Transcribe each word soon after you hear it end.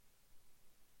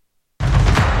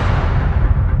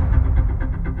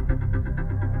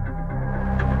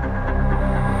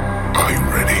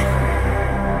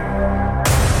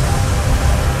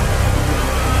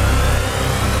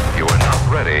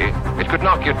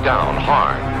down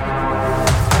hard.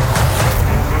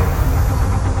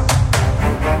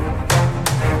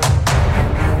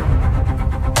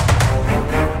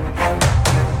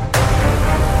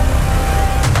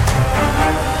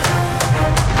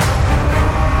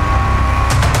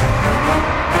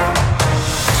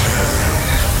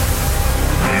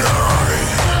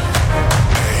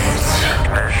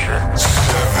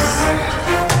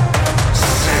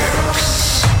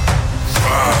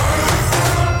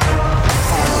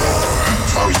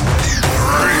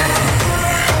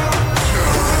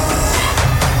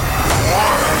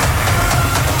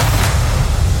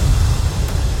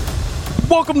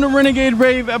 Welcome to Renegade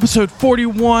Rave, episode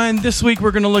 41. This week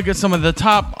we're going to look at some of the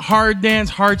top hard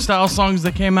dance, hardstyle songs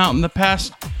that came out in the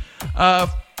past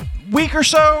week or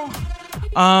so.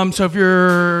 So if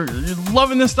you're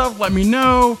loving this stuff, let me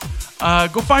know.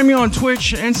 Go find me on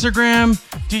Twitch, Instagram,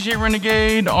 DJ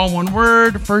Renegade, all one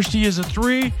word. First E is a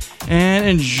 3, and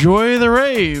enjoy the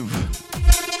rave.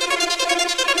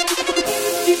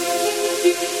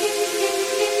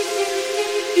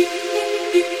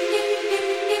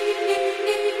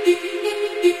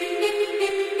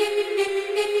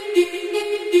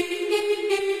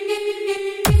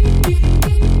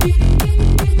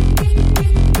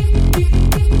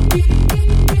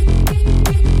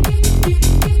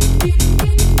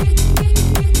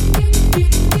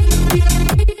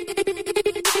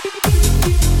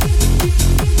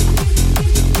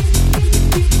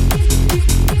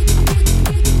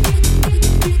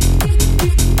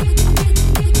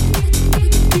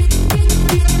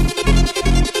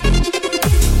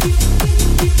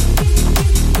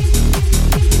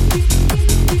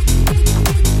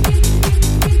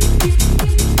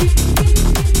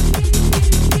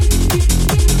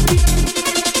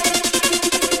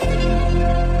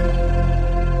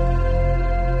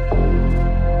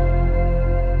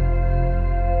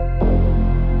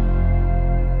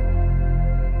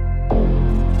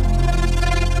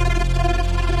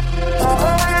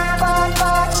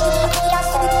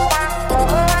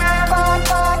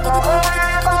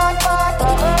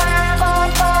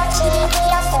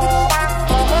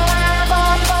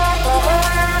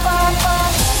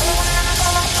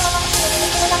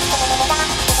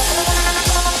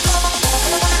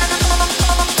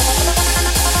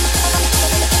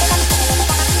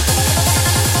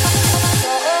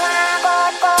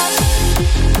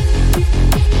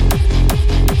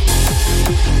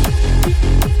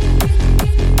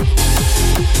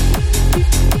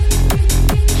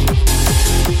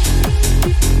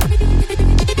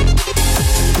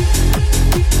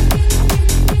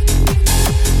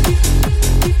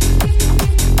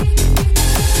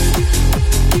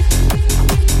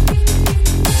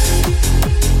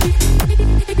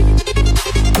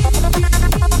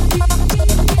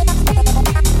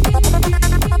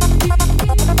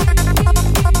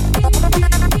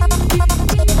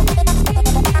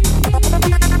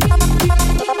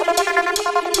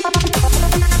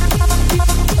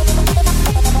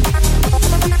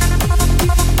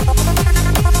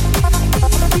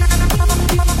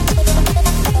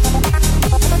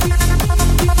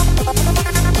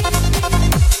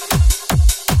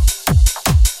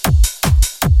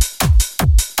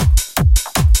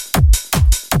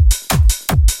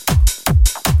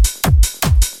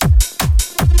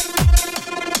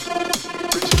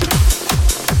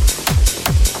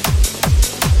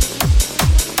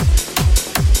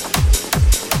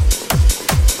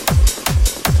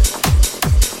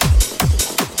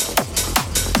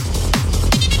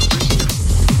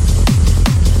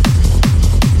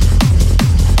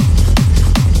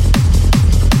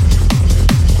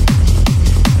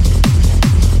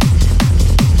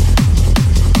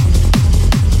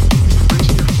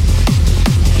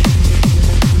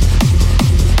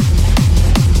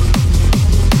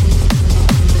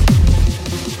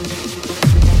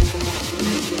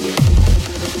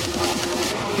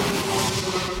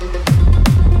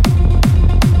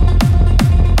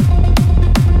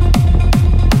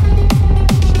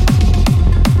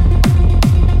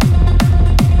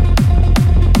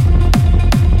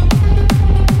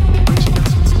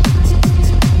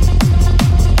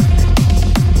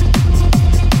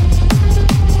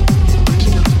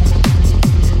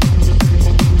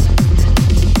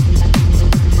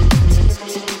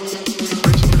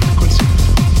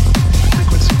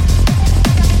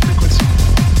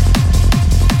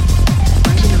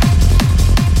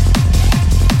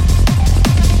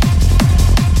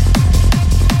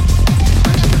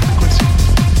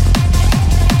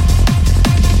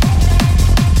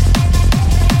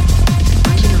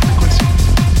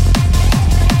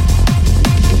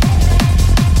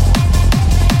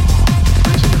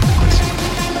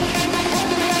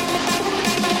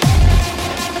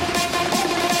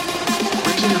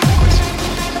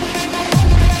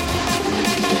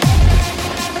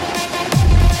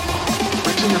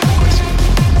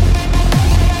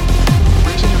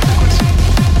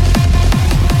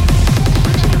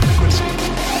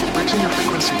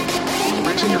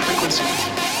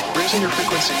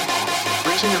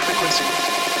 Raising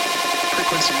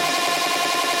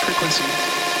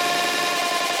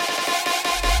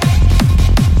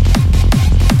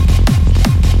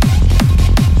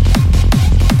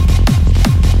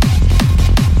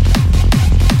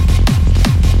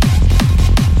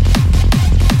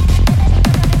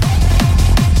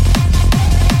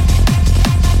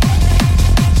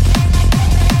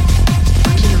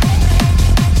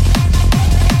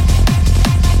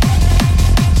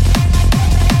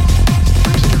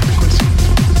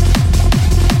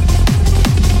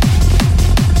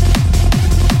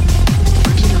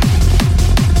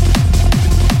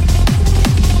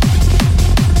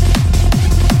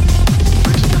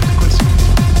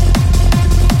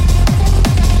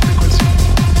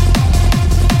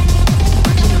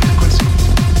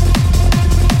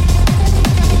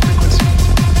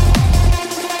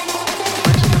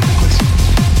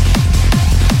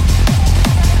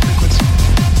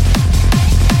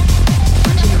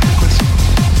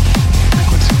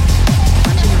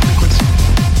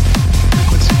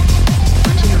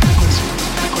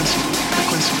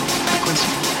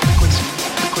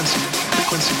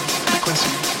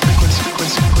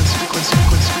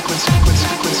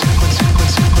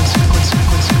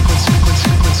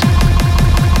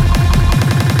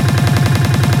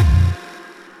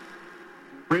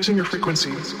your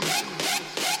frequency.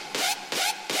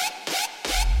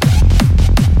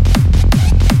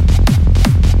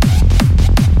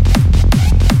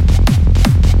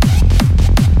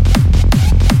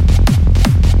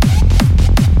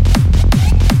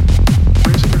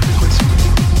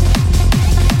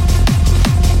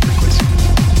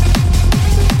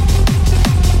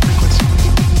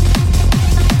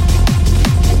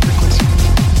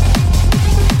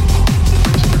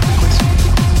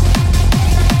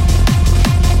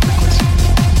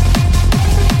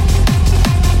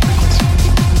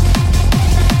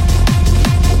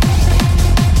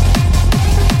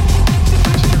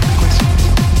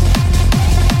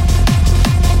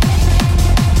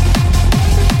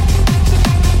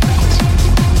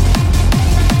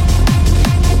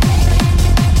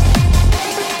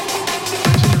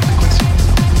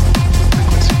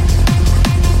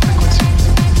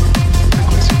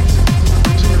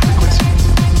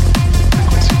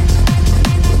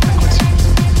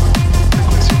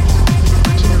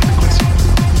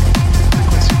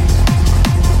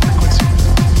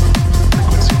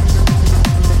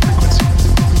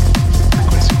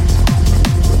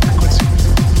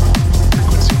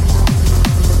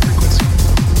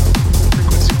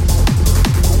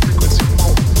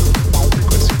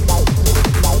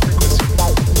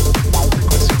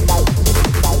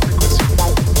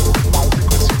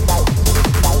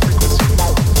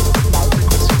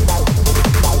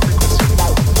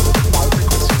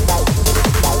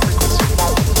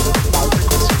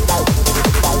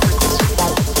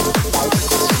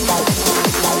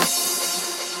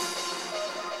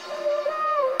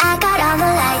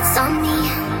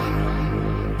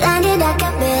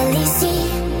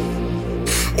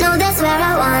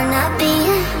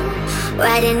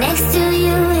 Riding next to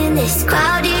you in this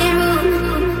crowded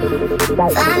room.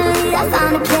 Finally I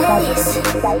found a place,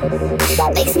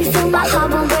 makes me feel my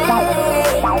heart won't break.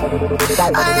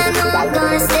 All I know I'm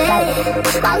gonna stay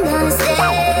with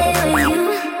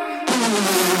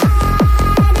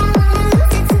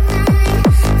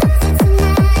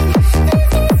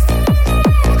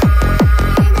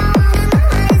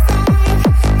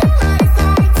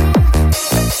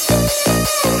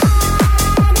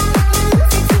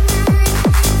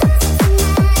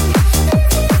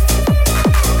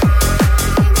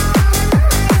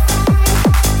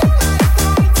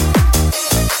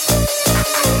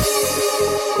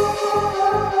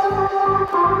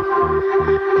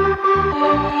you.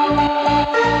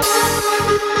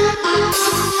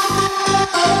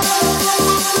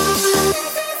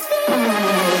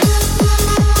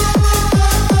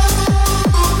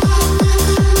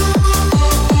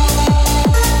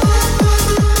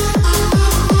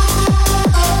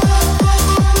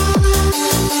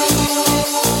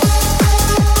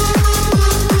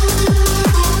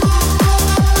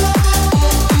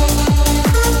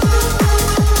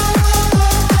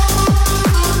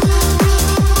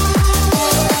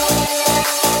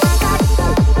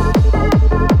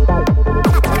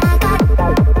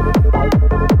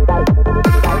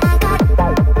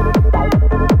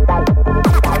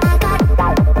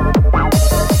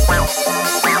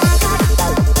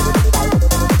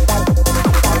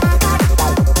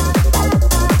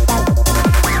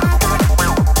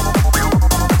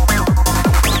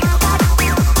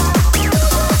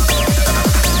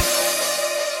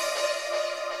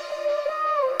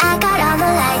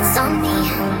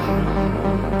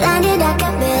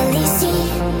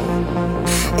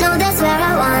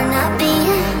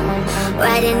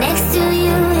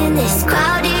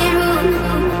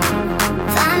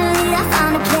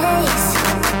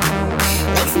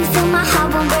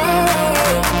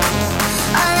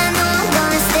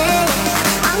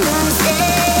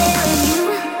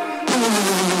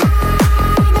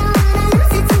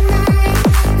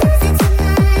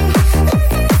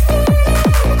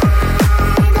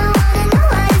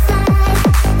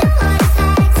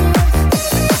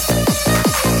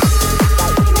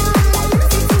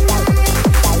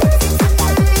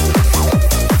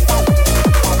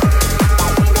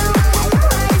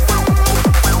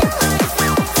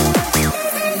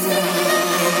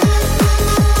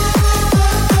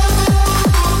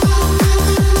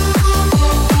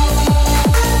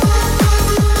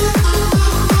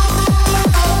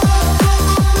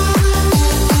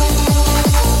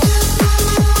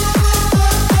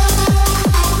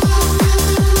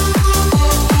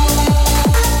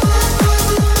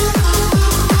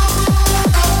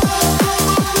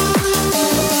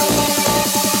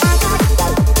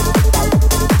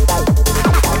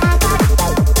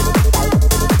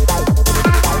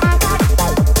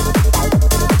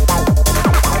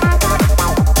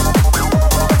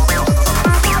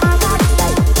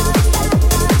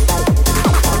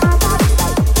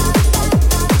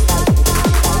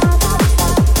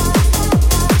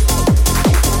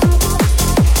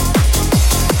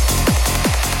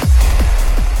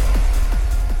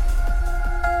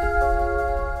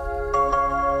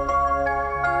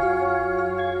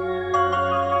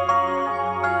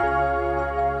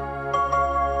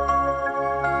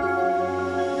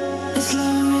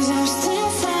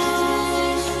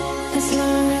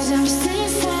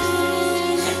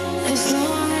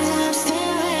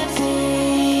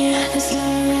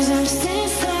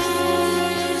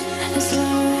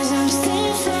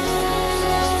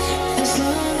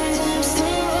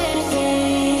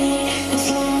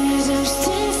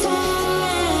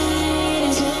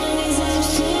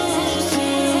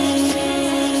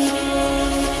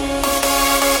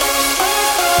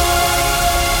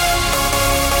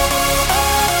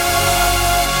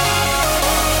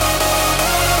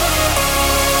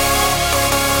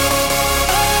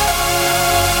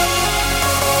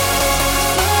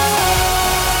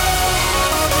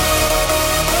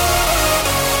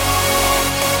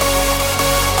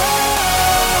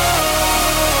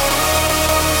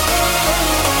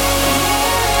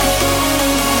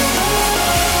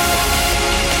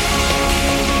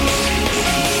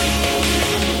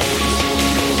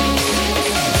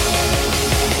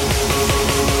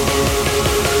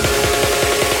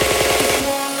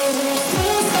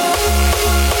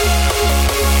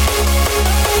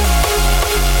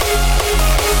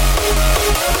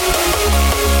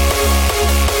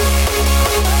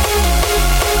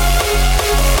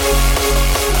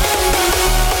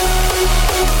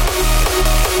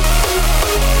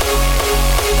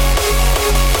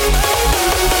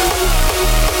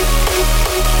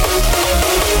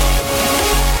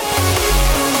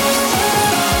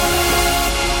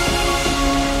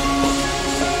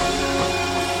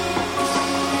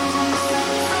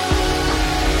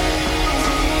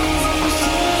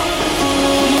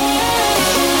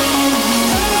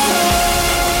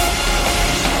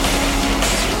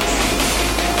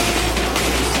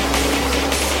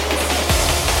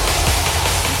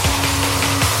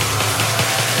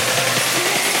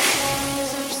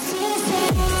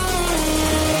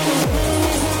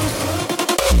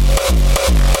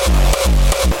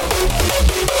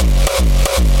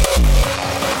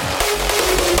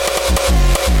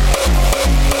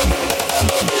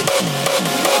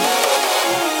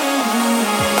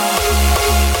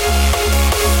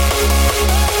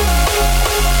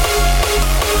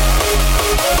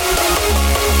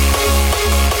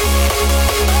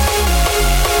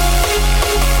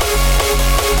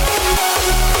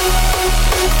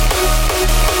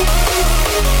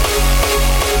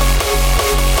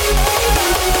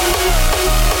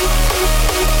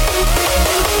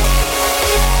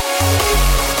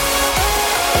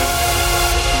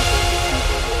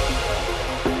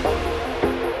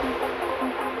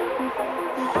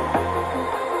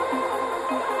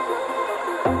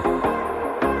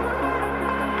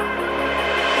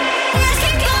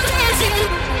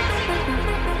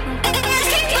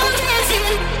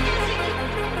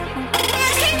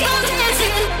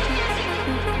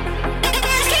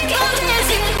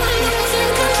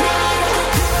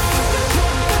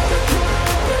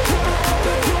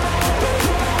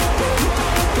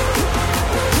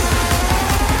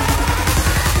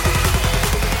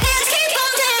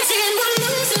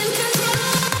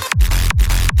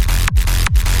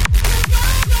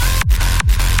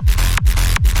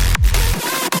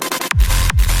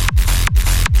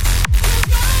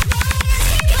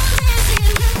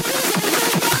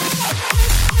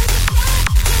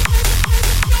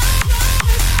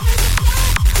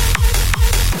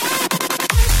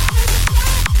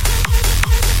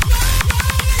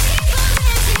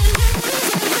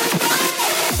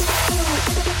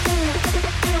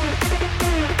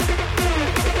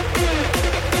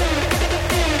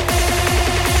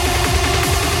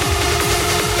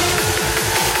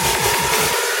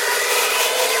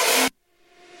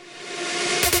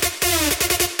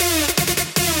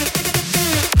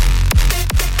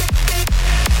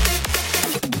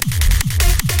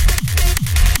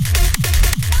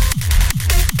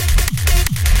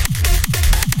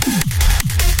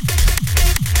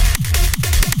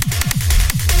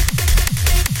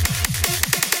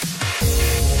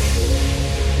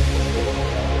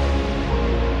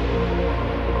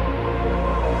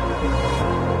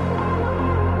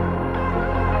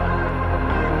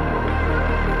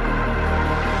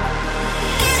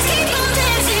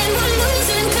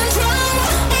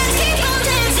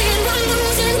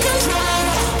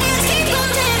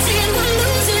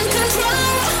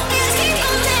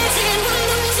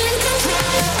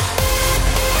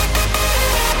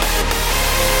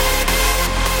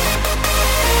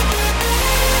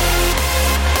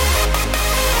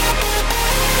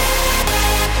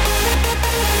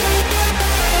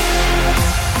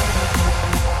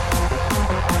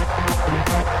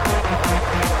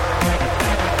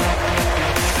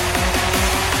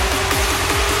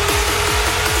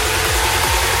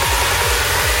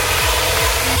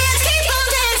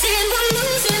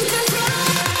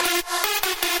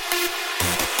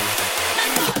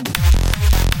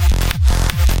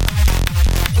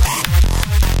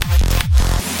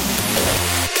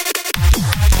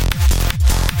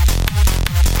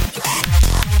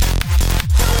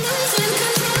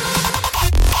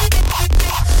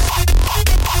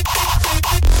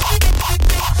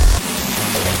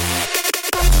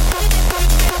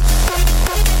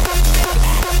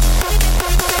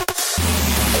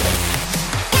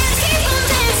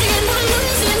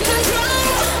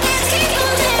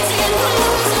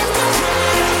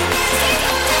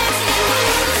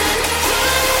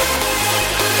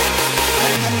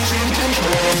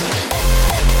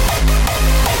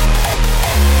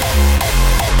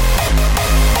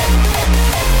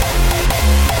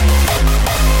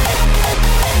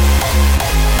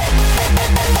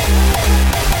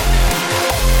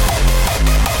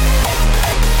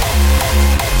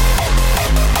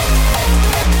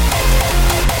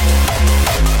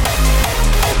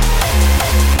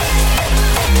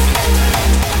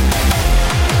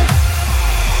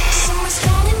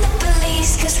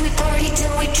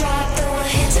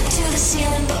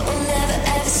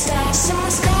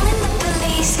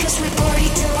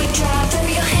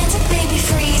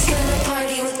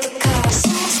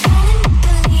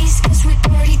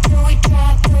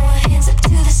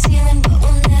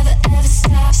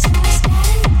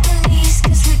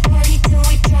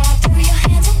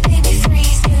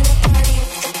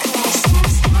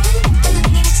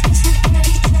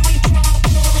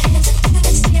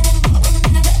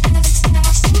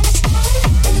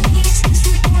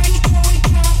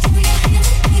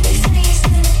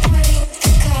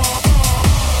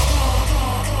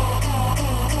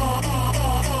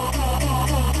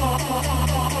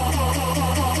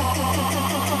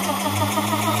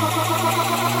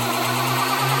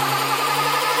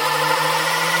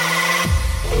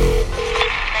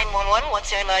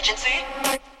 What's your emergency?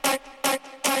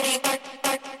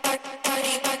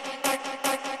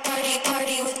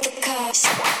 Party with the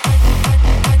cops.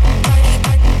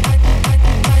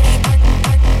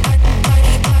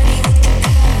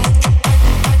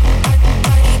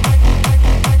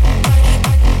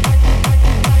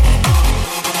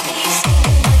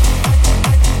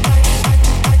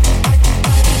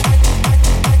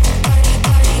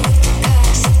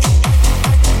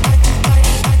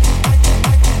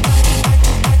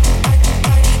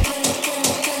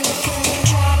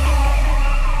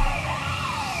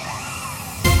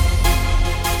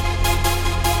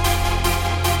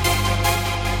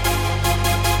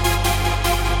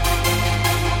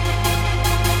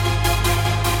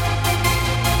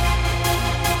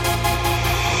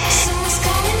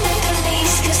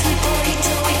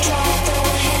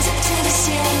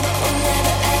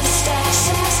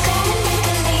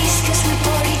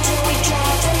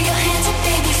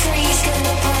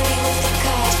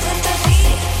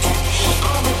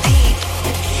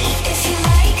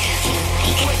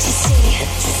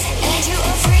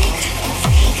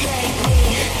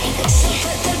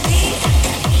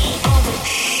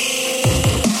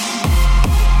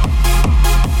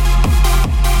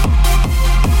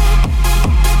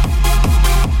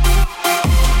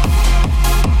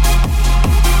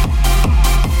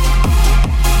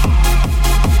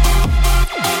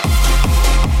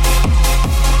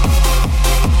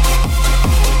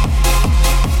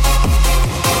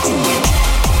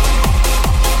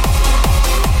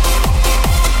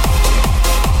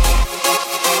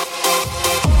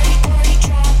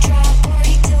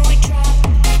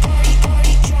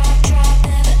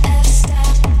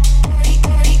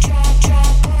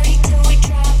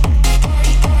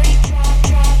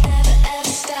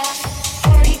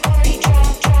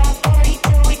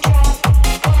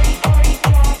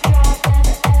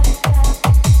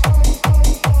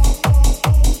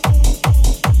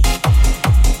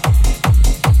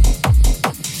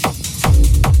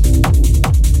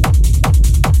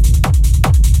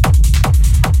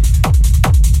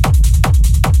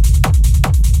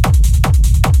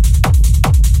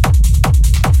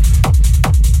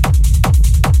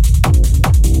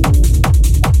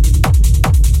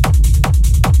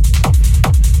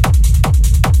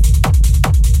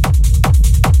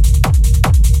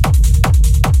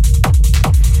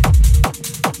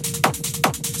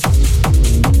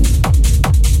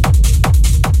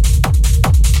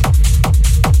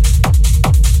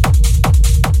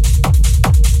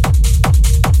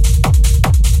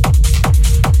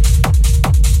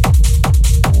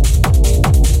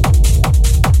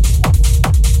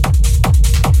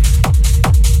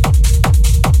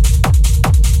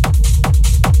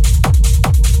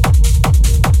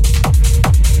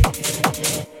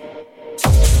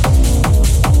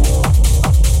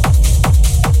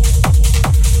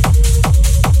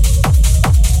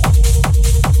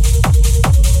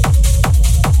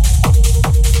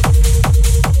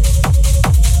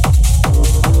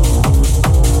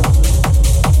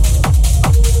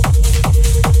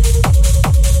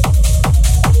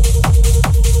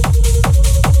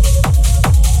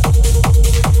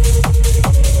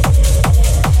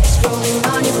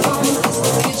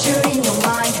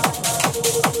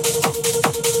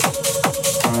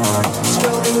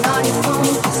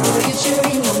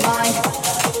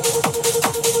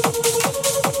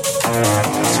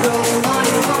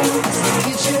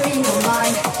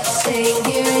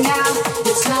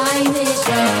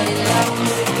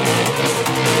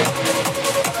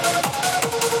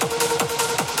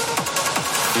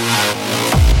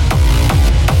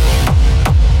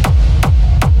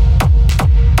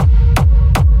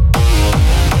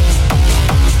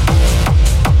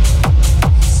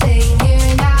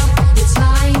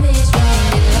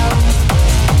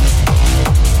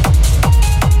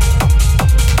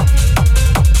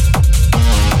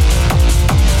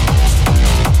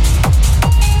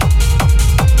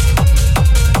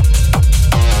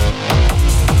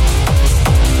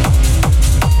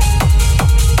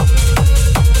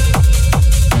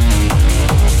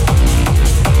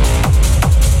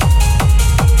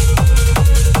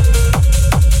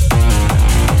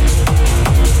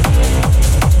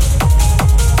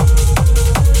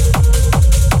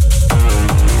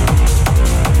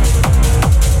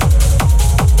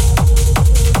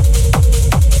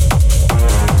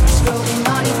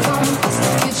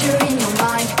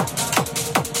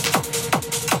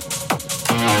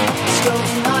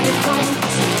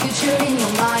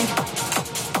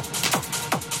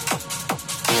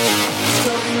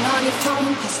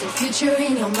 future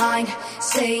in your mind,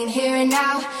 saying here and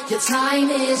now, your time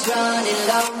is running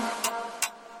low.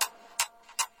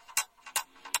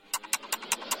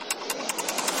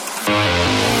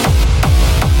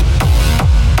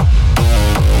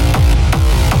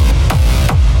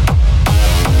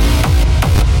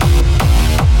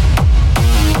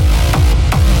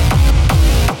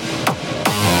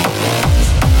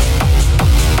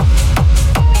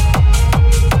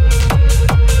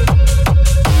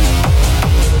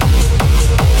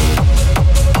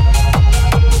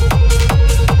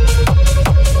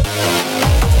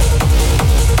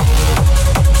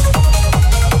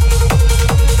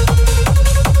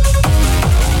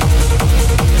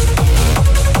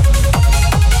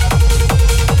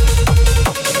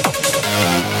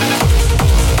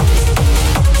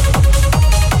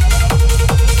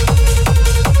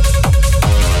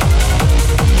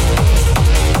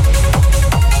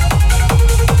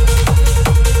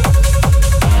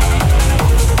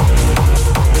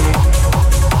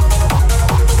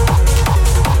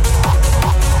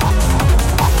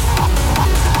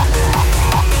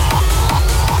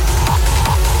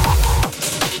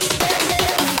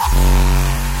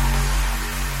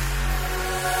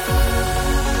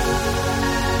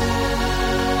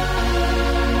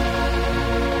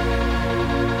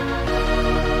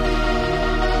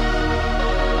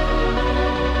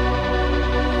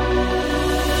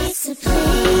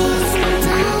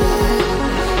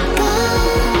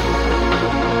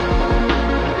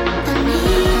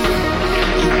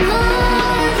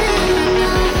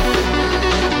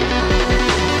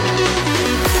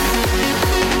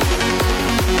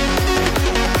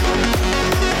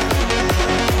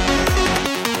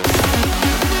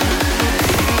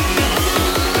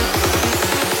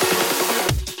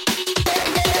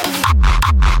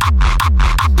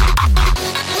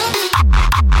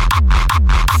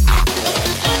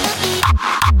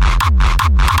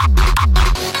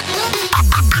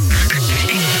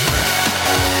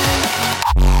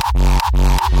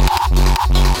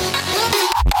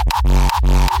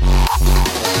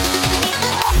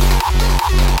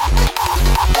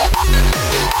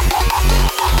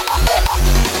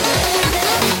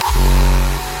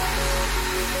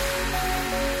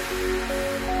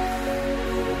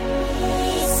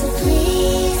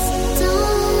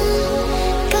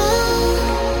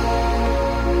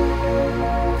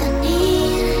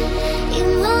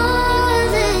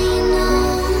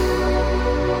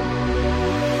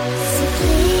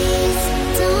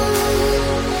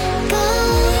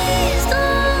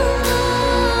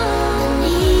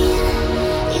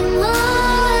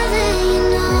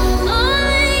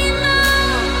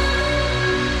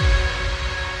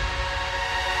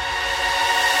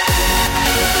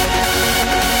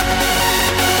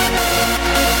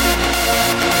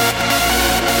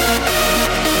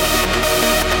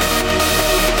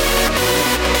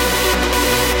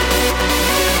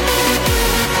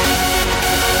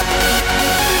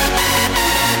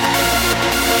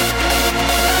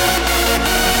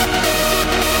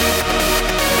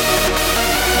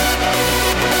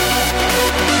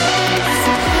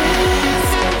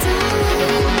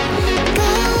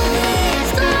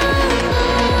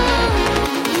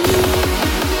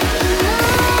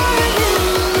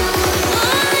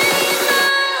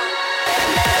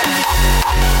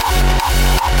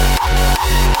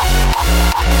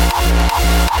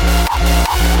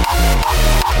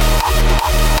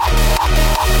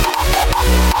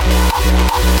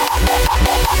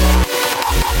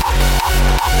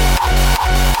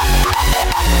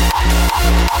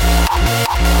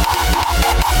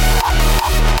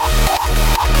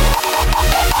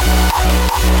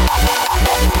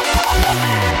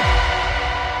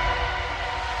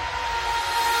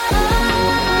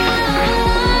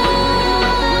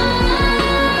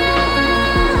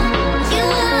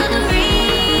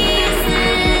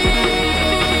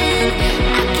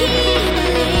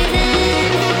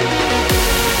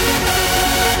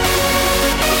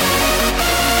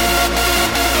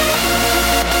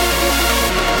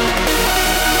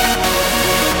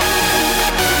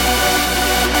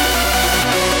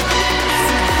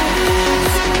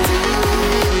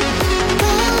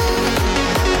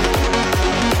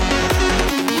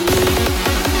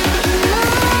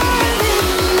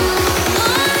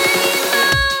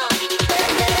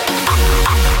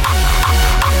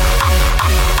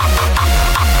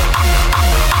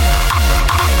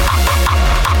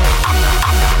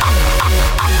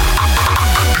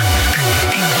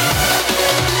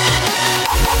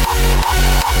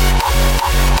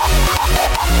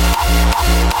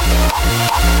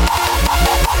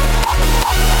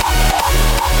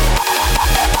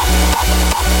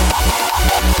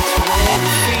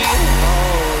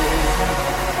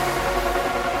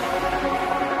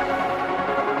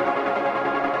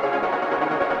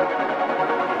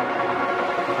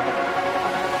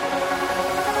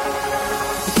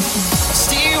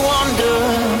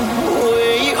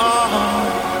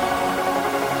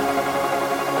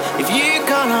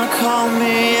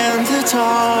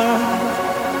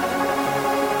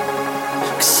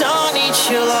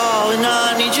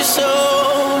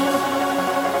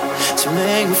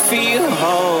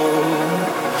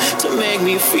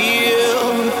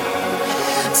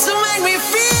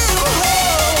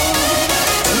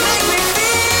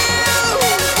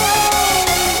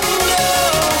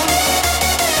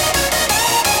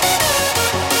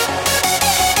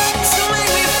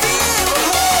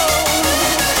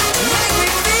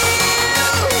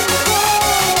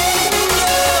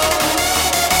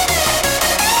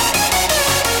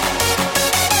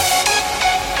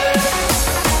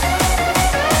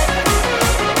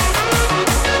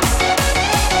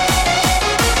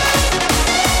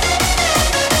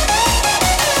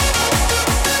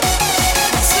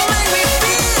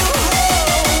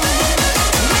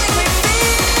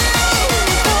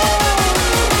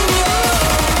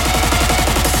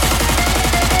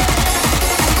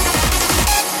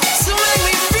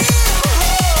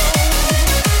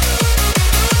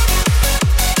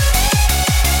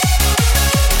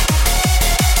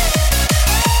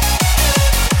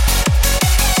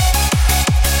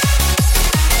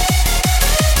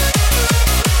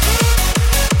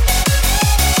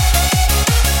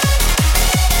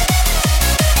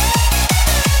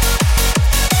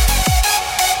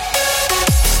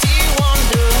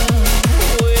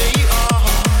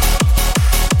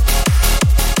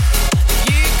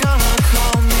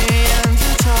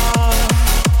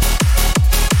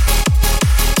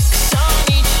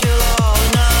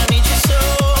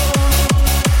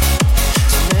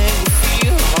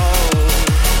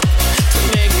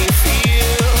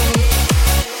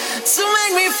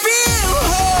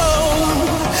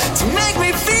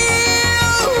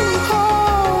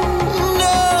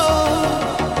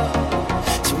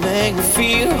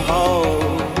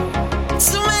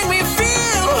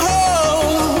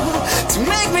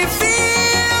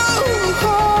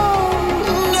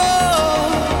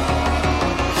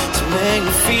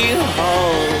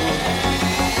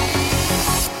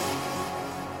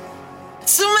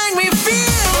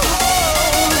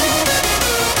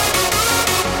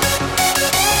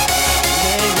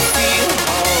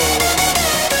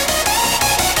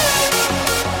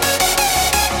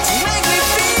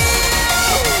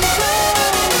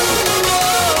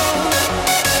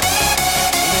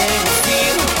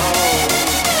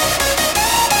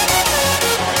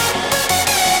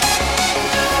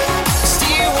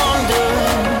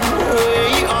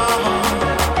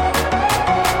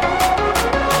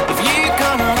 If you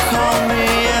gonna call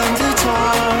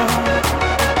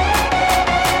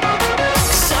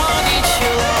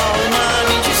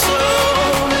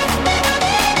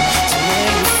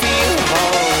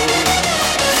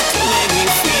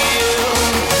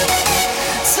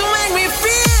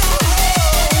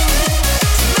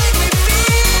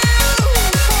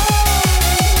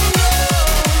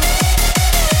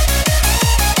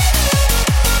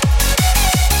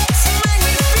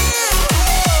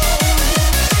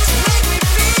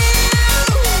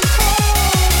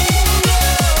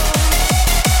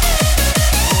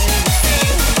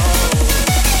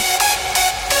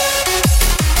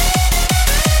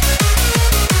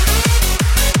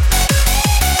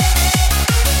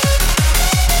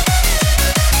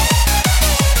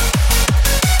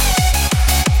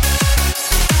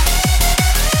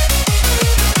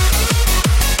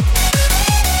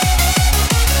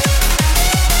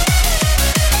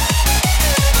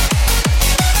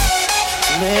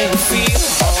make me feel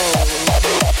whole.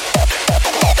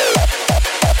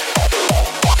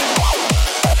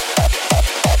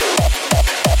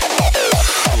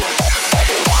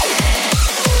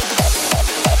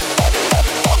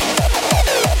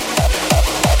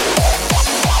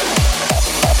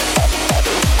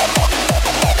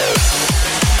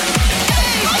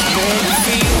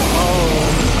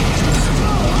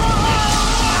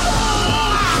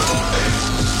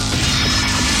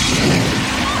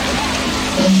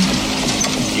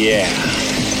 Yeah.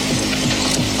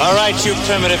 All right, you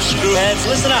primitive screwheads,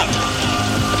 listen up.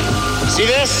 See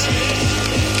this?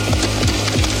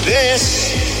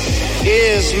 This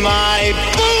is my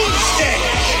boomstick.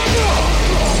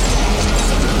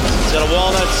 It's got a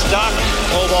walnut stock,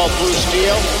 cobalt blue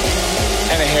steel,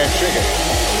 and a hair trigger.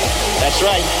 That's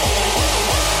right.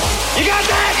 You got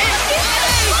that?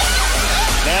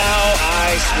 Now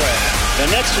I swear, the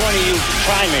next one of you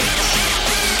primates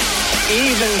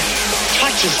even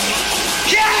touches me.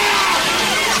 Yeah!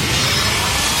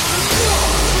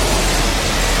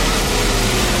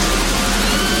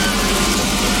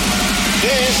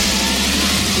 This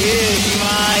is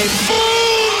my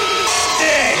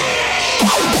boomstick.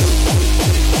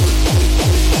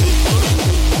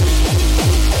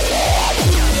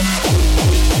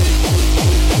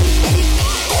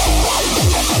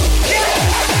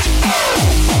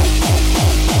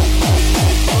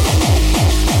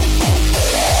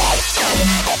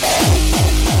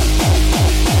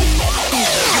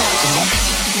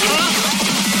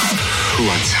 Who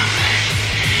wants some?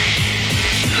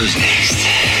 Who's next?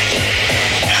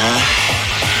 Huh?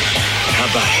 How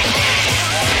about it?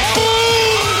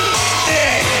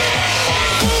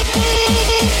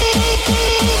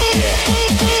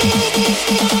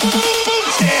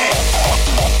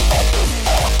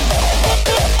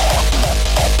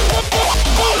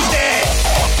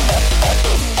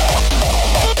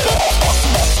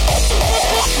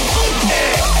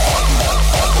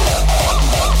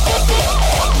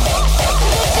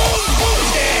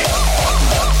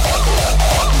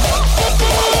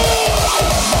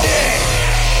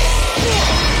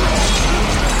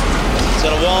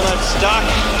 Stock,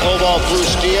 cobalt blue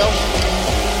steel,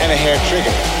 and a hair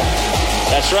trigger.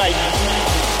 That's right.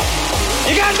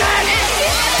 You got that?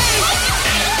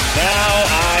 Now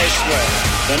I swear,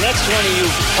 the next one of you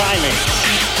primates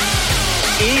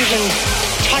even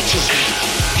touches me.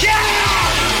 Yeah!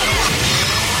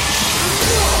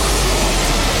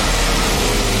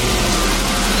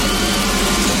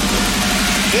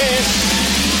 This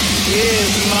is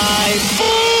my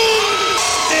boomstick.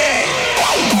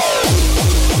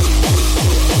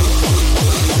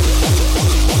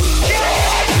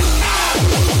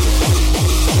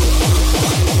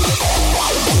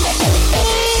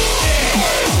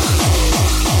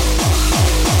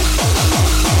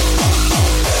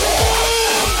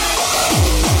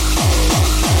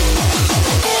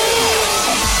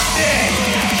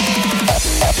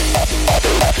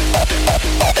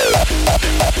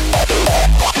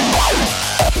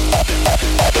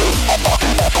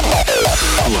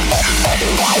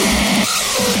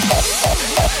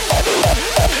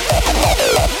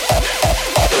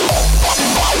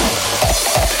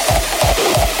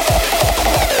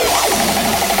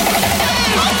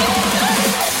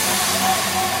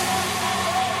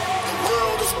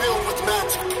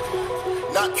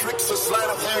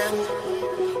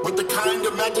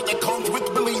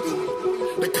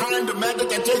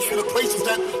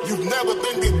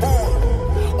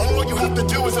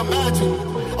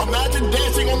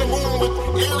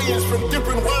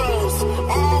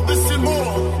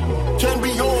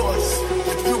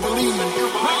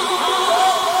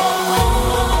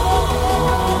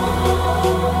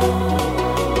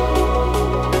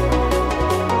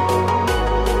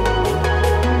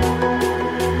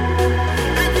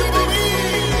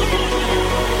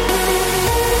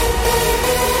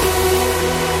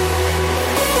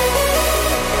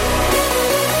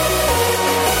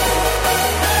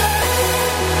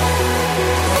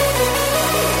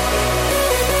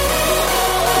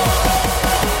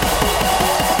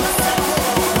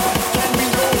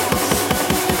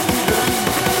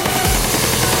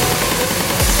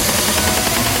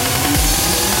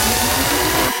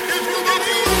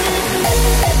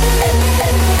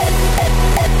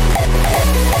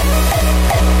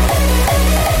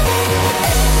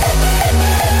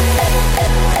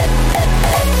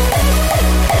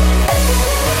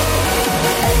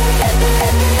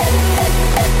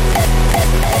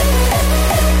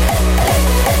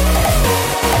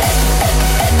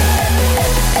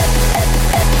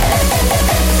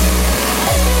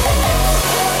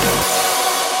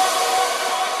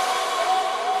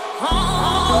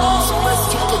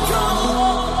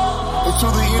 to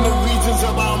the inner regions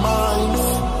of our minds,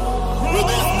 where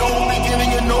there's no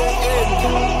beginning and no end.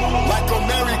 Like a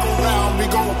merry-go-round, we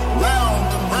go round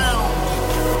and round.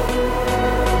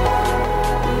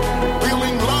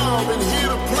 Feeling love and here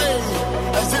to play,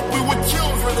 as if we were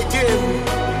children again.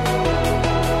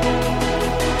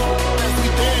 As we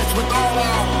dance with all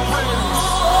our friends.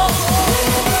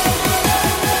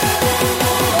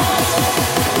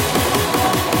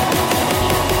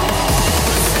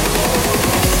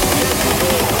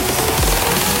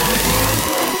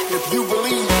 If you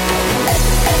believe.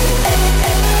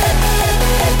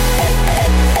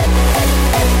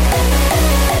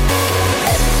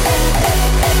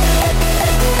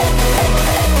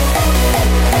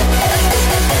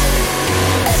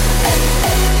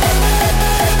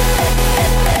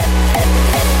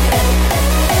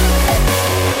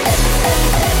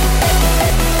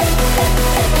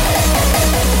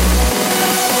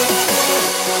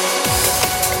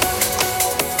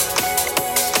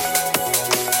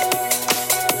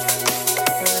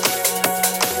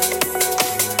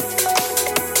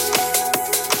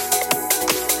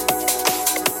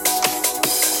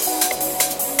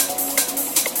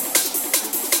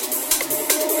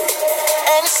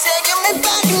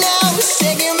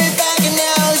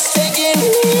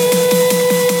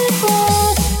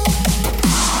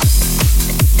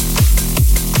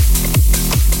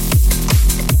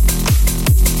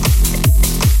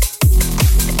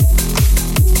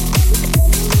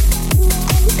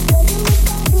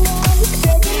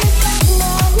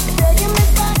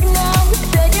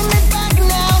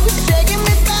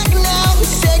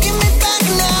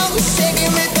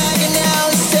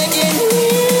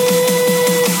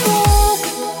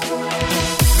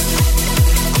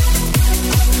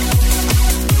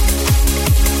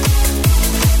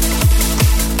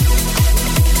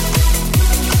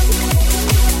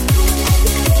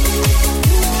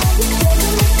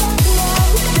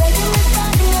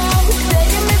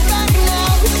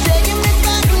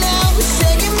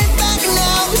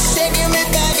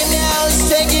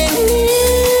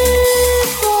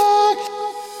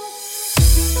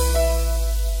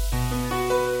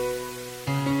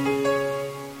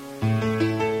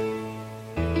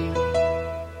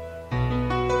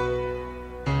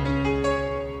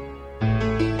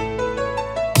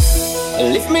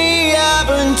 Lift me up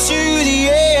into the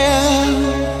air.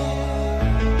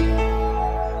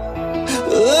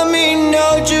 Let me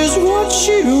know just what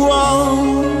you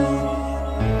want.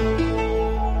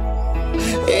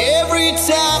 Every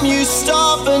time you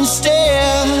stop and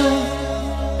stare,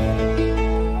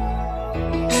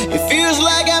 it feels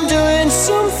like I'm doing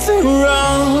something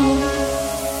wrong.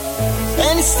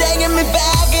 And it's taking me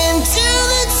back into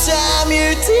the time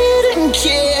you didn't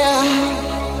care.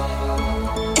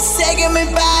 It's taking me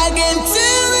back into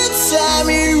the time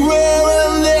you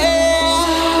weren't there.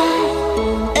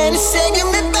 And it's taking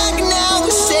me back now,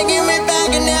 it's taking me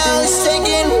back now, it's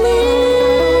taking me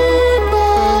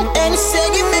back. And it's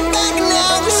taking me back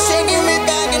now, it's taking me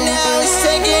back now, it's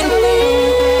taking me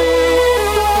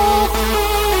back.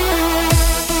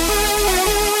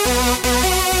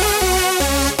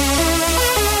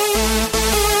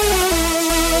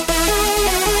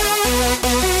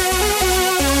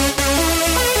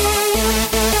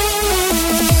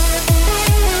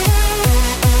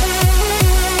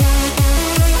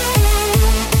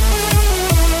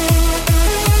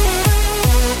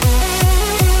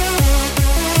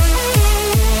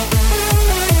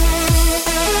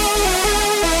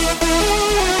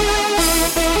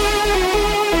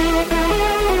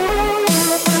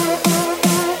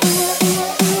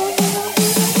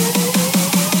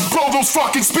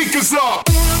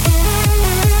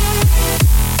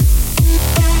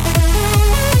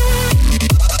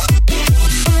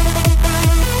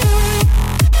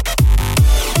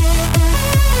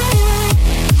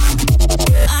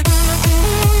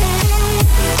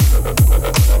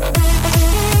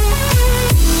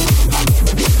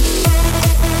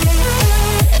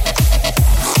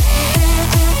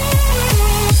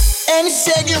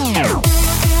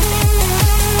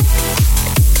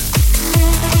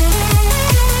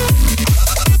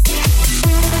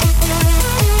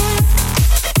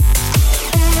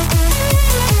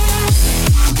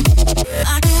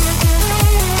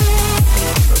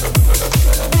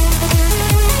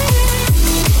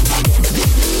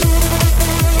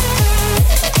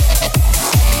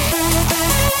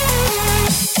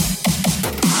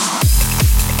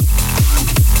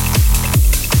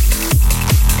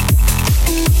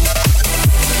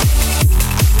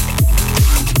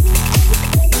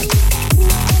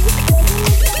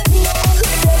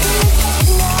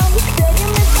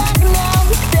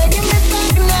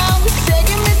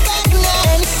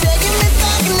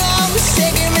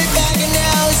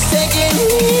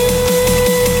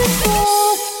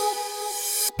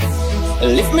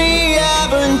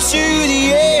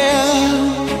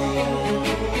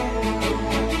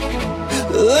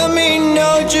 Let me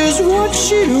know just what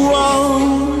you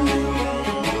want.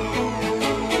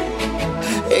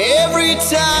 Every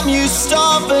time you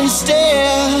stop and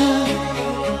stare,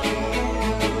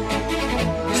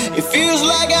 it feels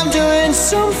like I'm doing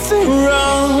something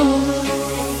wrong.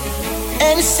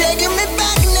 And it's taking me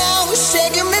back now, it's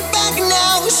taking me back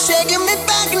now, it's taking me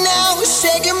back now, it's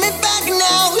taking me back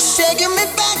now, it's taking me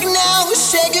back now,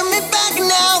 it's taking me back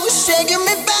now, it's taking me back now, it's taking me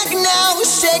back now,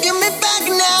 it's taking me back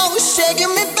now, it's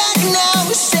taking me back now,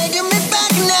 it's taking me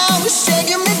back now, it's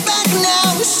taking me back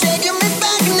now, it's taking me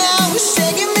back now, it's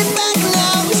taking me back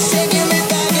now, it's taking me.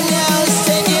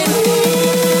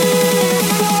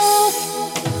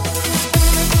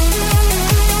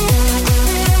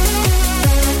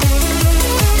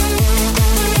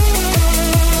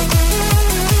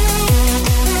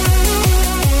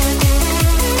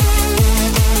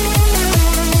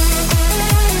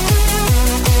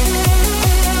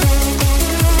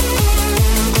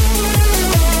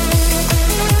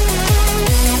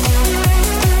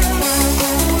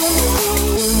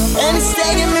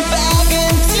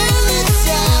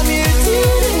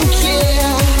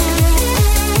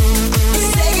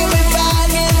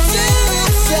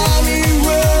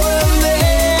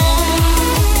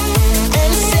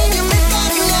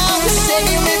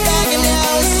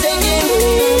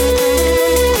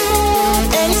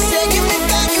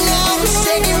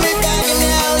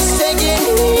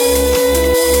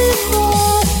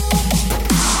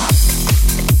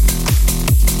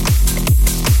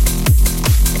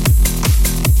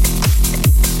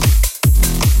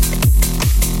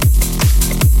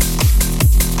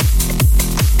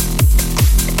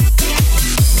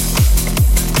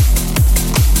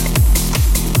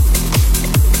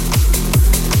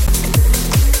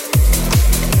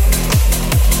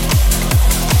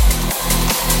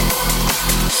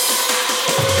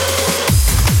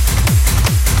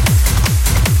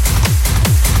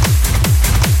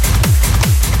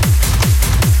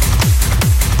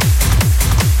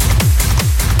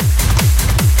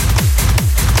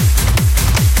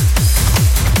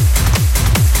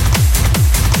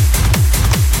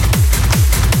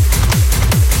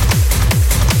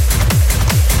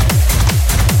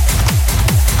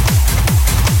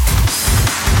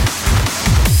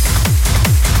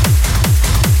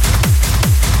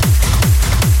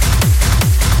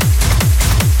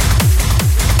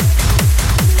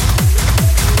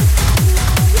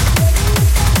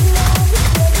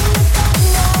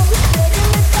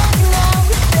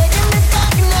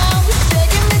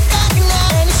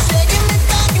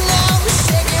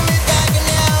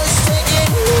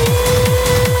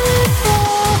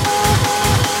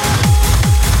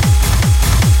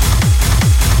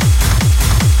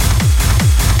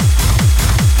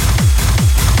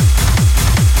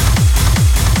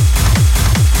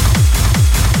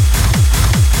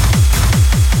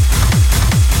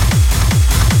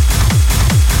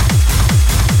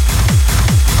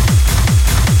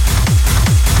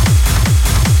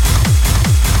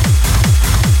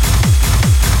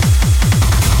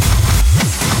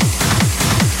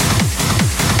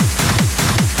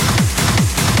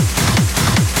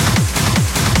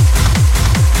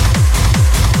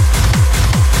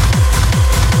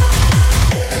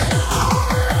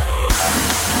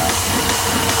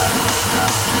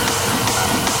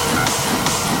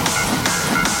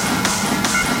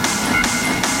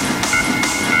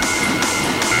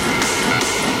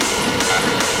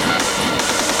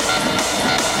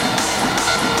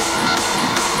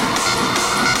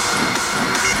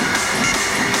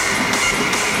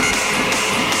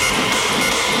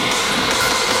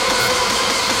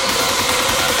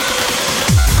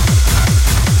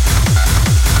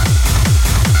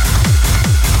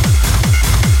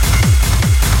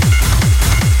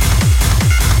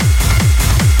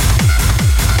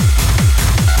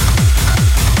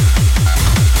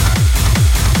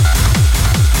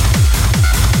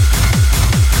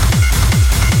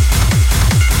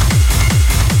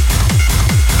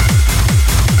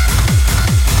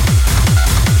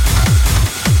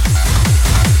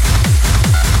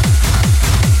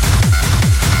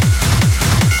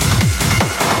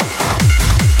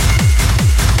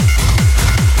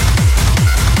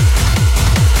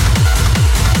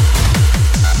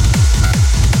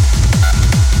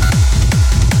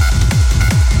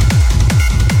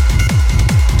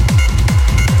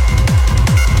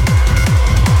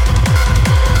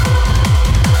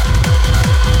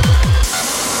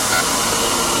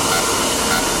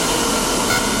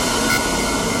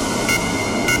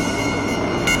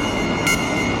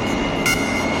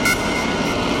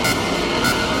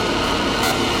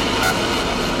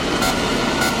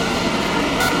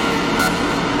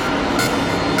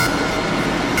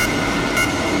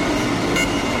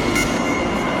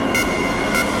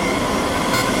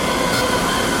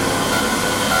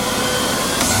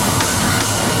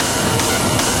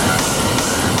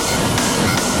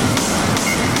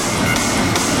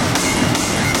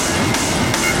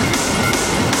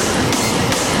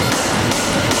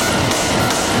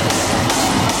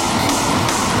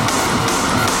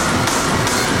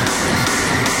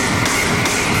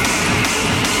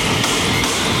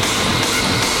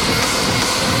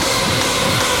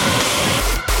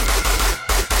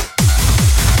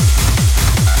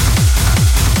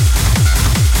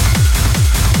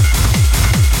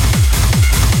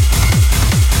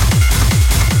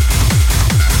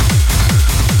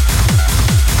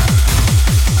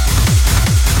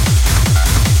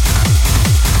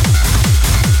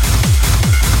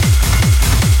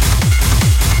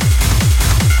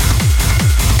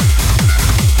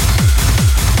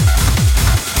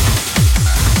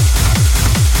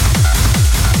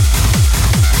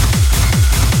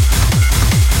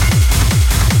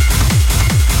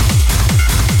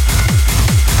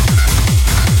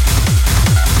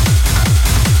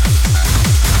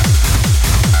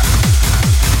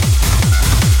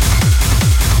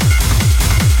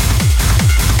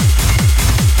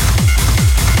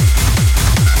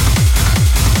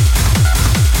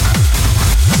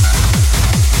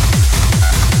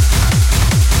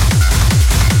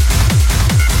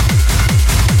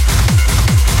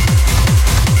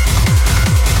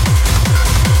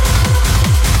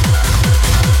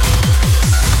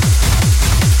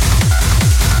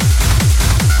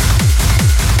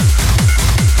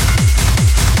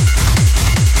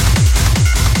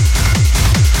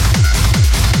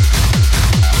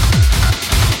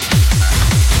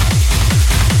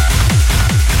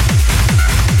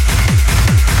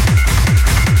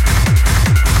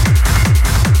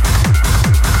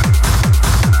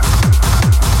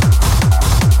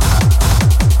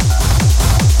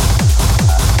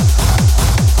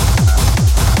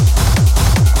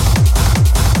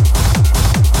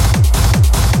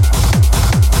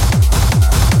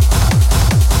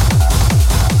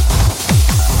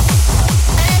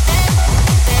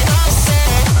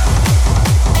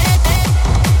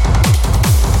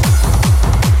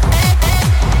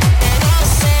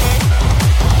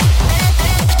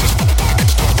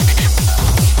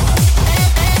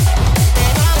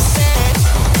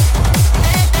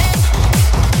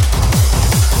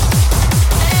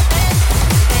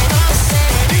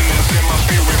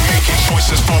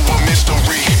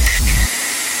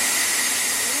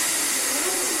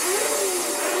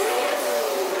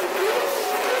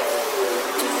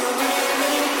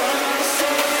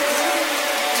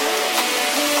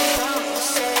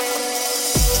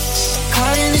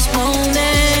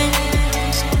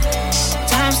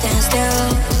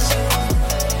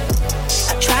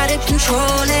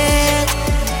 control it.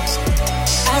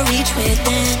 I reach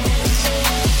within.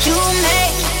 You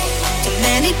make too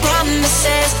many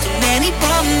promises,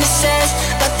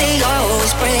 but they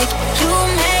always break. You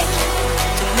make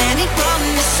too many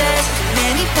promises,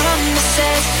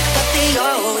 but they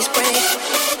always break.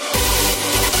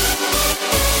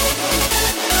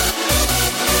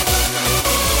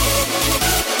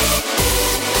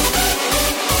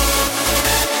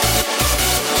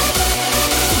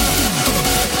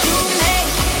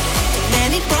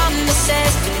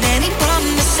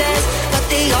 Promises, but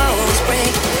they always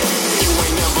break. You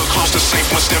ain't never close to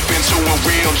safe, must step into a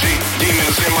real G.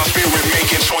 Demons in my spirit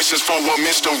making choices for a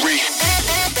mystery.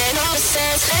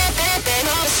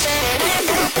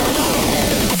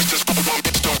 Just for a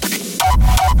mystery.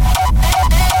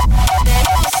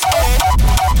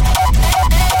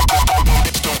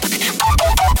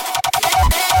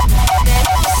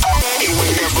 You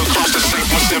ain't never close to safe,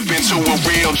 must step into a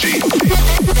real G.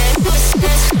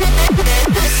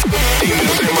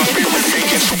 Demons in my spirit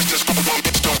making choices for a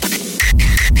mystery.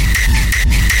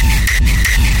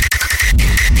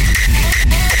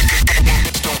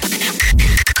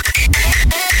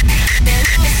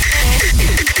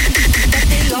 But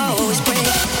they always break.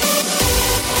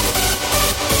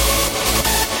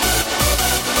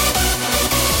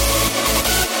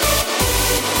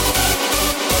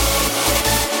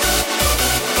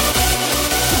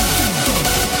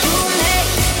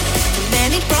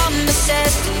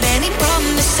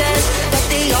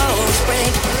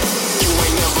 You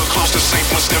ain't never close to safe,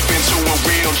 must step into a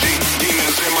real G.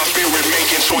 Demons in my spirit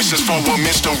making choices for a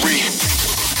mystery.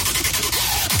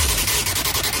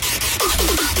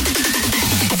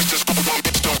 Just for a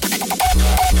mystery.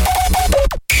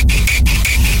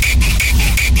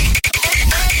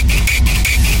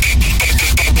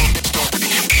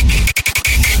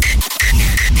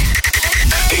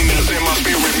 Demons in my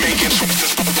spirit making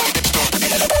choices for a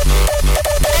mystery.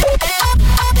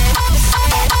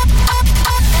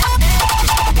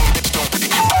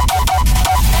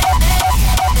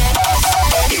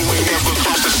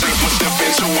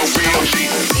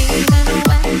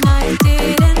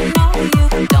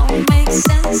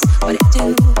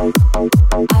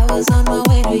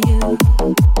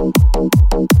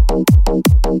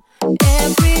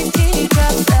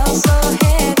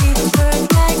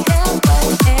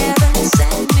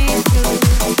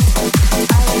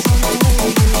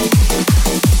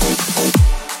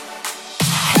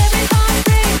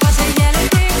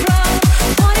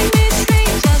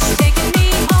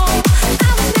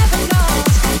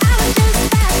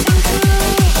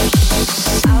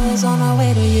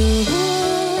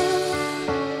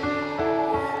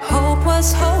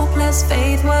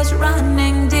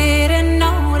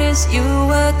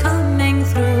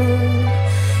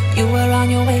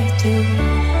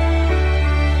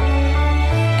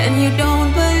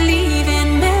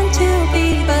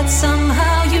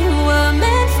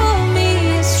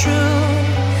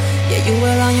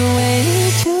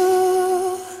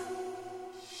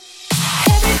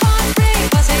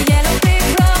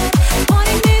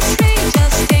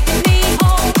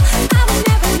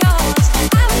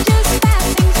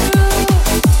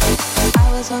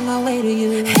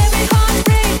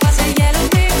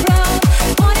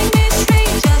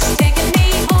 Just taking me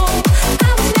home.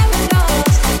 I was never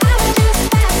lost. I was just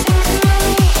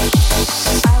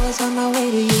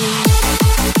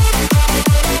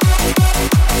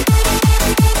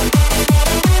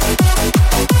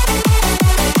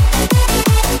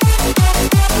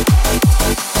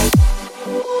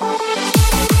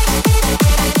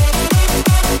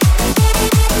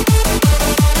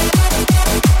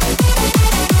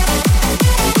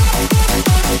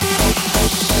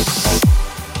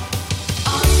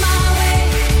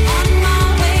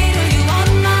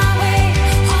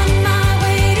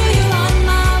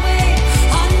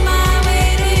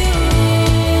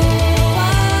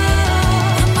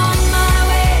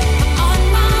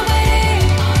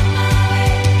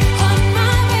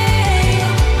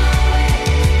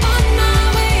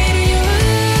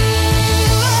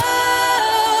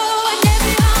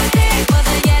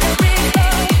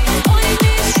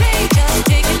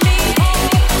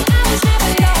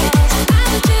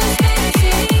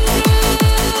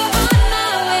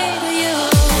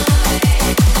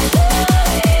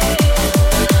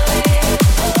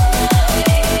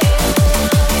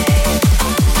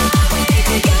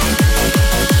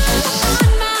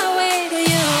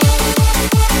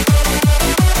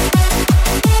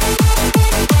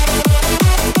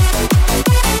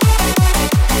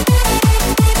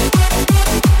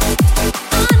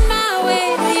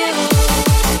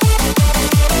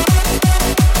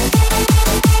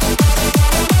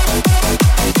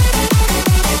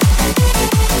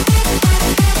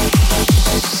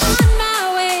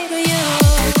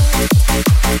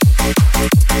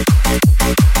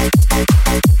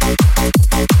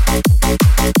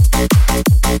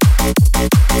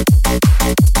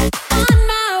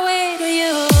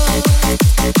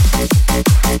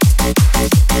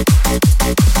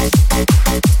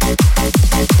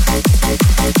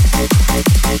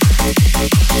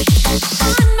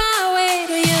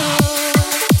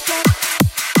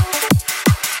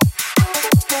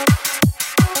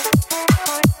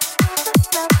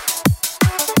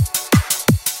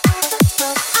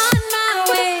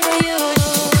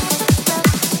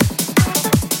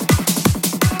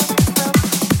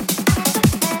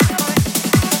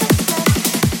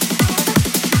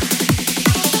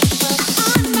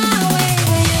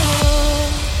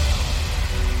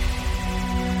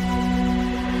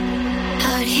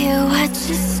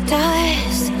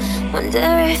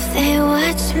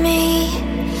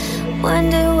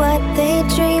Wonder what they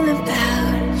dream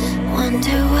about,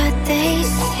 wonder what they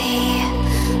see.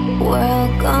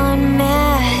 World gone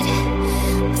mad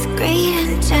with greed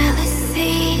and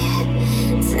jealousy.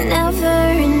 It's never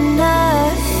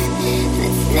enough,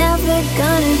 it's never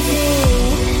gonna be.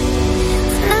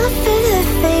 It's not for the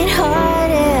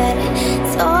faint-hearted,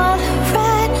 it's all a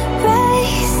rat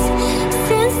race.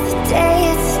 Since the day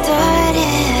it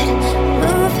started,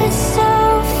 moving so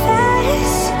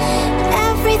fast,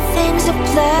 everything's a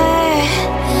blur.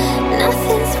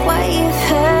 Nothing's what you've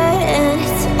heard, and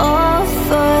it's all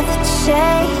for the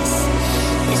chase.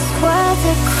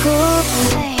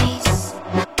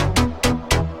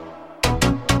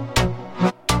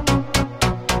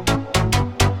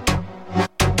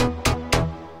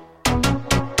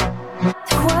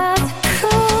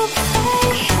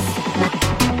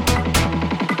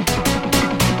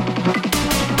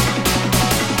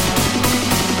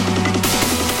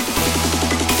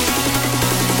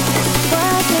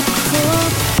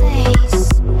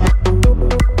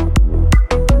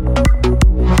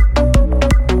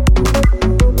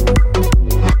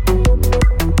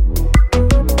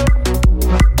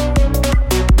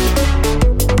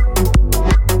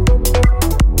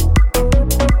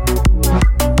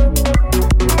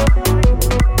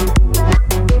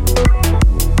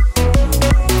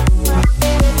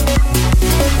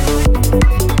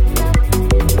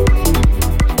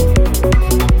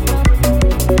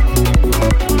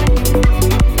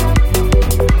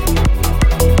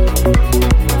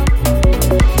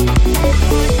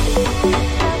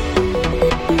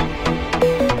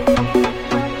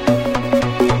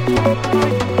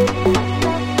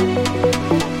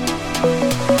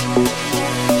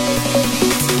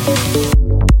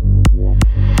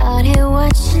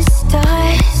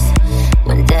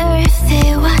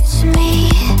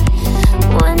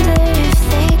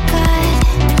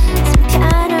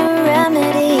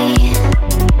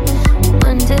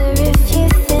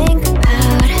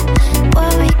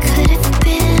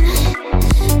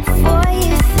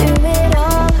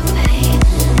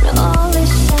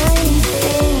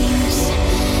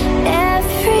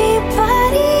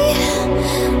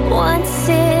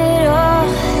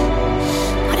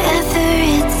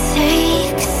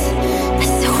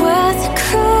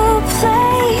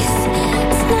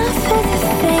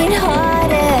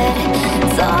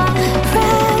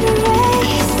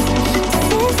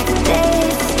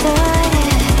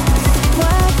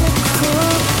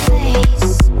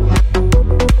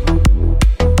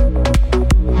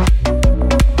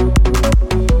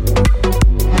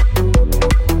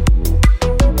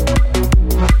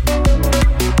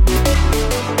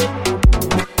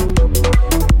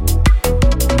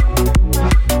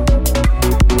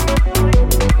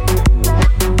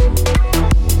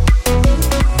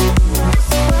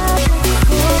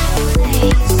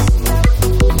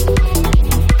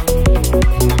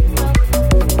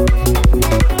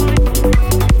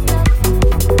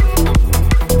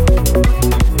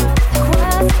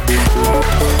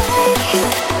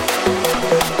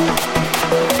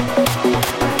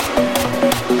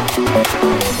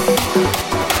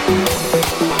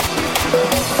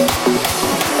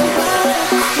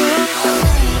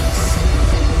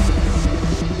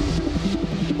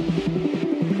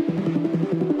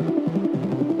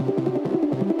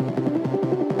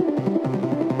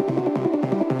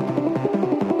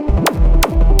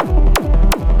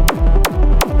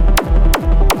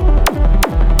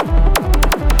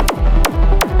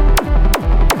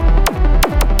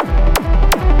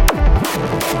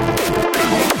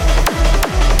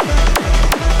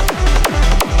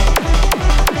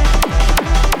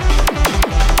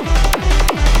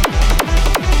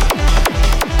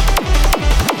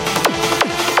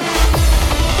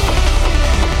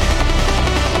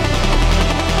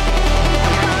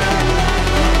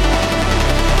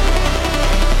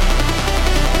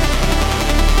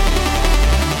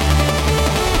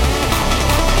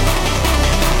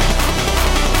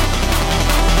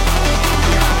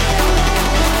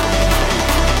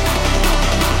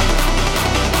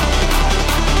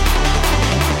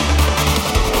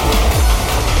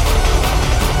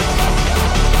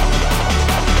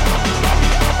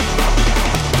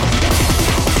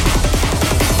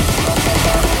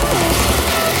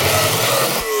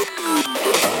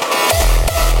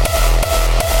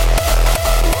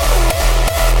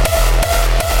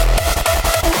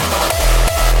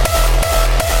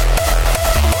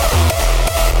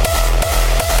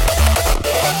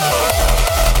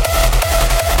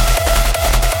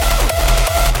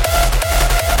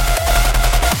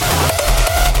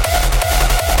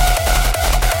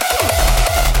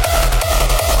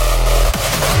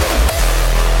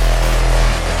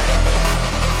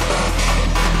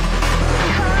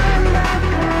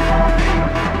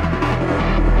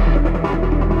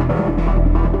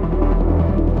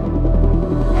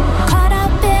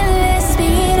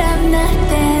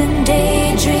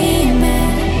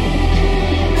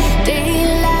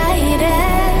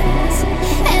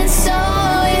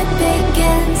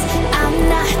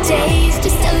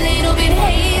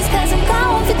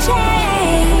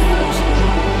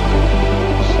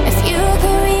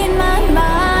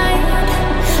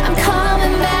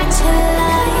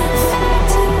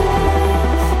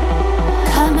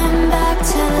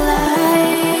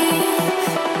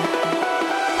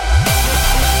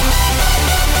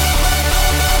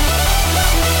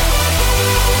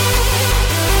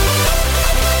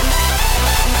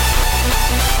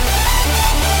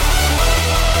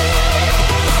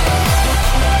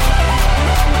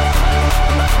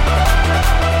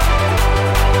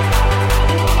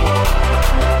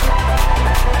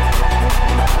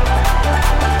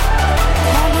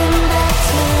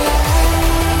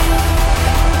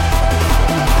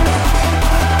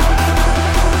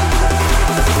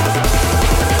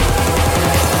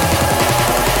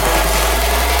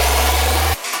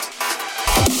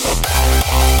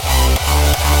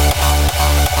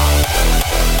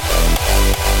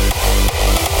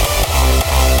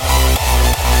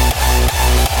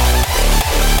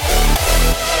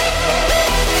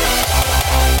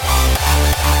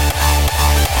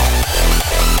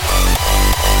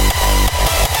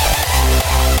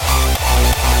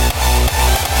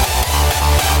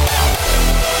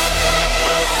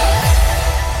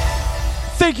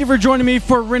 Thank you for joining me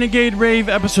for Renegade Rave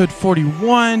episode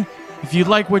 41. If you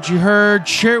like what you heard,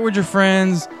 share it with your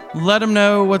friends. Let them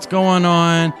know what's going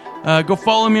on. Go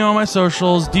follow me on my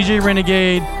socials, DJ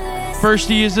Renegade. First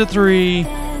E is a 3.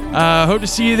 Hope to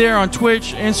see you there on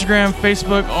Twitch, Instagram,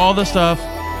 Facebook, all the stuff.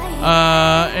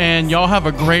 And y'all have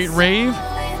a great rave.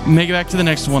 Make it back to the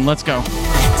next one. Let's go.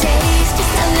 Take